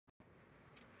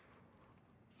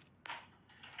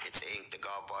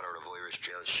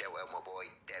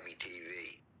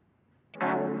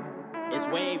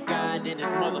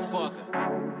motherfucker.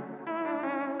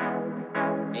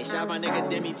 Hey, shout my nigga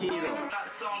miti though. Got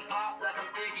the song pop like I'm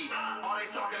Iggy. All they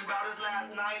talking about is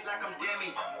last night like I'm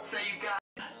Demi. Say you got.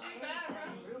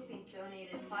 Rupees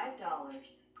donated $5.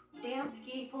 Damn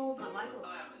ski pulled the Michael.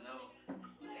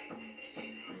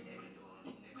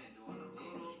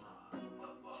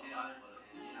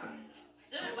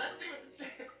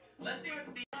 Let's see what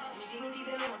the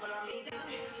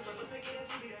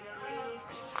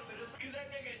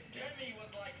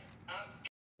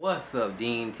What's up,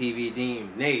 Dean TV,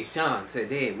 Dean Nation?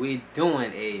 Today we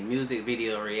doing a music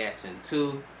video reaction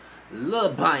to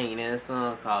LiBand and a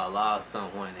song called Lost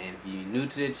Someone. And if you're new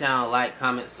to the channel, like,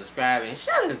 comment, subscribe, and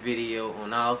share the video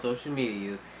on all social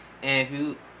medias. And if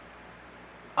you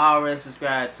already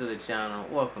subscribed to the channel,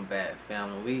 welcome back,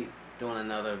 family. We doing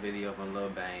another video from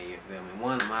LiBand, you feel me?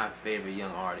 One of my favorite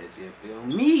young artists, you feel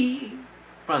me?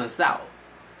 From the South.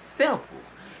 Simple.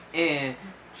 And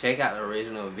check out the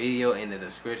original video in the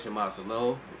description box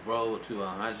below. Road to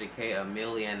 100K, a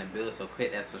million in the bill. So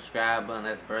click that subscribe button.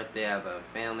 Let's birthday as a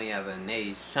family, as a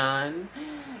nation.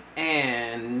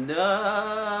 And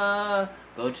go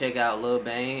check out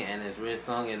LiBand and his rich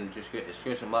song in the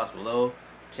description box below.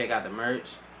 Check out the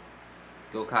merch.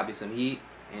 Go copy some heat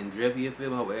and drip, you feel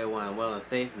me? Hope everyone is well and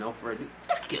safe. No further ado.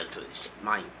 Let's get into this shit,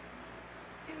 man.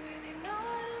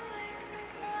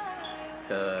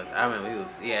 Cause I remember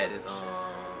he had this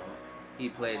he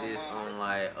played this on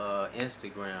like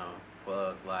Instagram for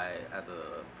us, like as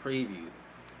a preview.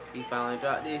 He finally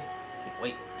dropped it. Can't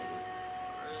wait.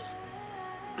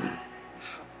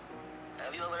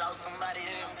 Have you ever lost somebody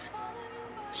here,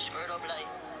 man? Straight up like,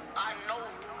 I know,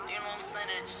 you know what I'm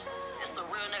saying? It's a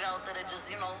real nigga out there that just,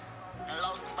 you know, and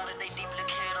lost somebody they deeply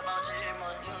cared about you here,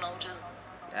 man. You know, just.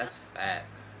 That's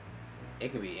facts.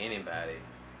 It could be anybody.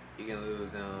 You can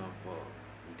lose them for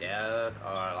death,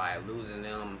 or like losing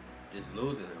them, just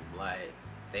losing them, like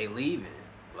they leaving,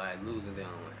 like losing them,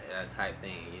 that type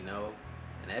thing, you know.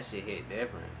 And that shit hit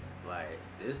different. Like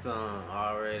this song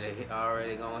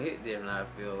already gonna hit different. I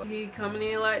feel like he coming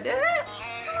in like that.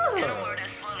 Oh, you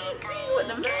sing with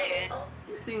the melody. Oh,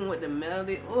 you sing with the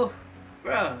melody. Oh,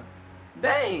 bruh,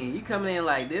 bang, you coming in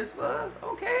like this for us?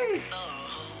 Okay.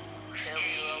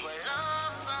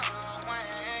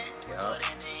 Yup.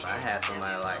 I had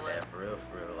somebody like that for real,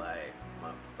 like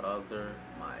my brother,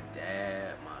 my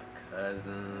dad, my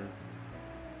cousins,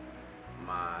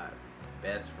 my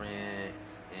best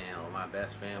friends, and my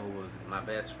best friend who was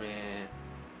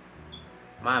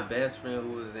who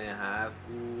was in high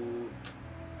school,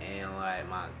 and like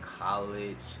my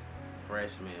college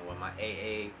freshman, or my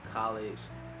AA college,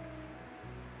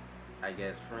 I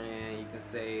guess, friend, you can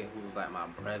say, who was like my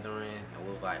brethren, and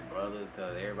was like brothers,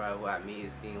 cause everybody who I meet,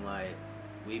 it seemed like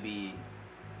we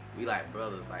like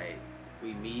brothers, like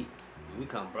we meet, we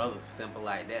become brothers, simple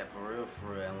like that, for real,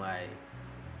 and like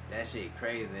that shit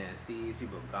crazy. And see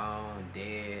people gone,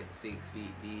 dead, 6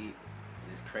 feet deep,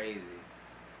 it's crazy.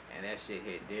 And that shit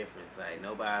hit different. It's like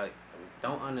nobody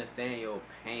don't understand your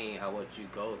pain or what you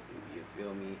go through, you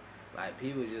feel me? Like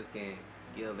people just can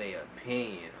give their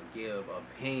opinion or give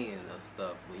opinion of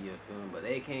stuff when you feel me, but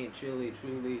they can't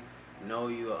truly know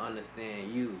you or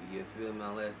understand you feel me,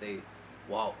 unless they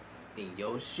walk in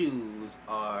your shoes,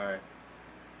 or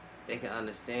they can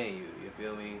understand you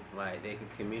feel me? Like they can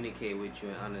communicate with you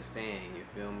and understand, you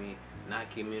feel me?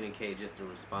 Not communicate just to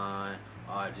respond,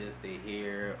 or just to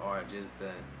hear, or just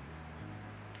to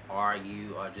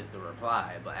argue, or just to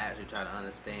reply, but actually try to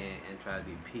understand and try to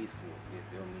be peaceful, you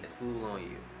feel me? A tool on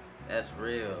you. That's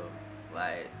real.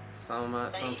 Like some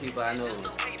people I know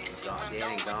dead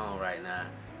and gone right now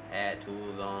had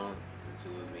tools on, the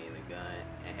tools meaning the gun,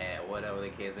 and had whatever the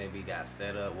case may be, got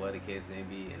set up, whatever the case may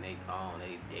be, and they gone,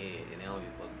 they dead, and they don't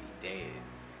even supposed to be dead.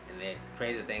 And the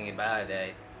crazy thing about it,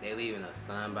 that they leaving a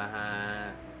son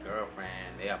behind,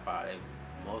 girlfriend. They are probably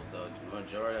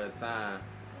majority of the time,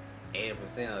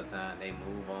 80% of the time, they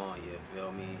move on, you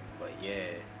feel me? But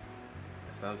yeah,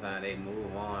 sometimes they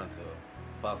move on to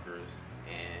fuckers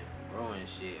and ruin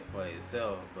shit for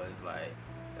itself. But it's like,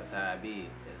 that's how it be.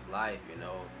 It's life, you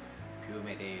know. People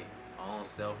make their own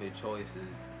selfish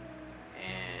choices,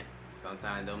 and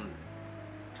sometimes them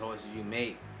choices you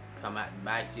make come out to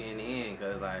bite you in the end.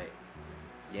 Cause like,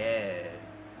 yeah,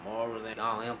 morals ain't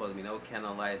all ain't supposed to be no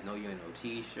candlelights, no you in no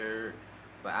t-shirt.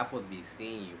 It's like I'm supposed to be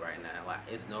seeing you right now. Like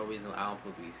it's no reason I don't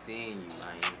supposed to be seeing you,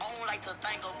 man. I don't like to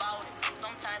think about it.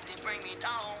 Sometimes it bring me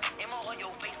down. Am I on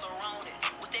your face around it?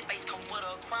 With that face come with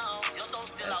a crown. Your soul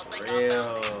still out, think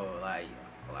real. Like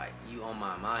you on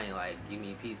my mind. Like give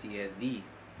me PTSD.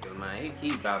 Cause man, he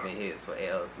keep dropping hits for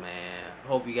else, man.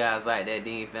 Hope you guys like that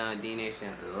Dean Found D Nation.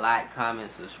 Like, comment,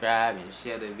 subscribe, and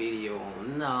share the video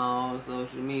on all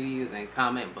social medias and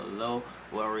comment below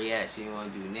what reaction you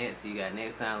want to do next. See you guys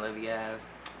next time. Love you guys.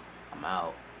 I'm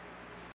out.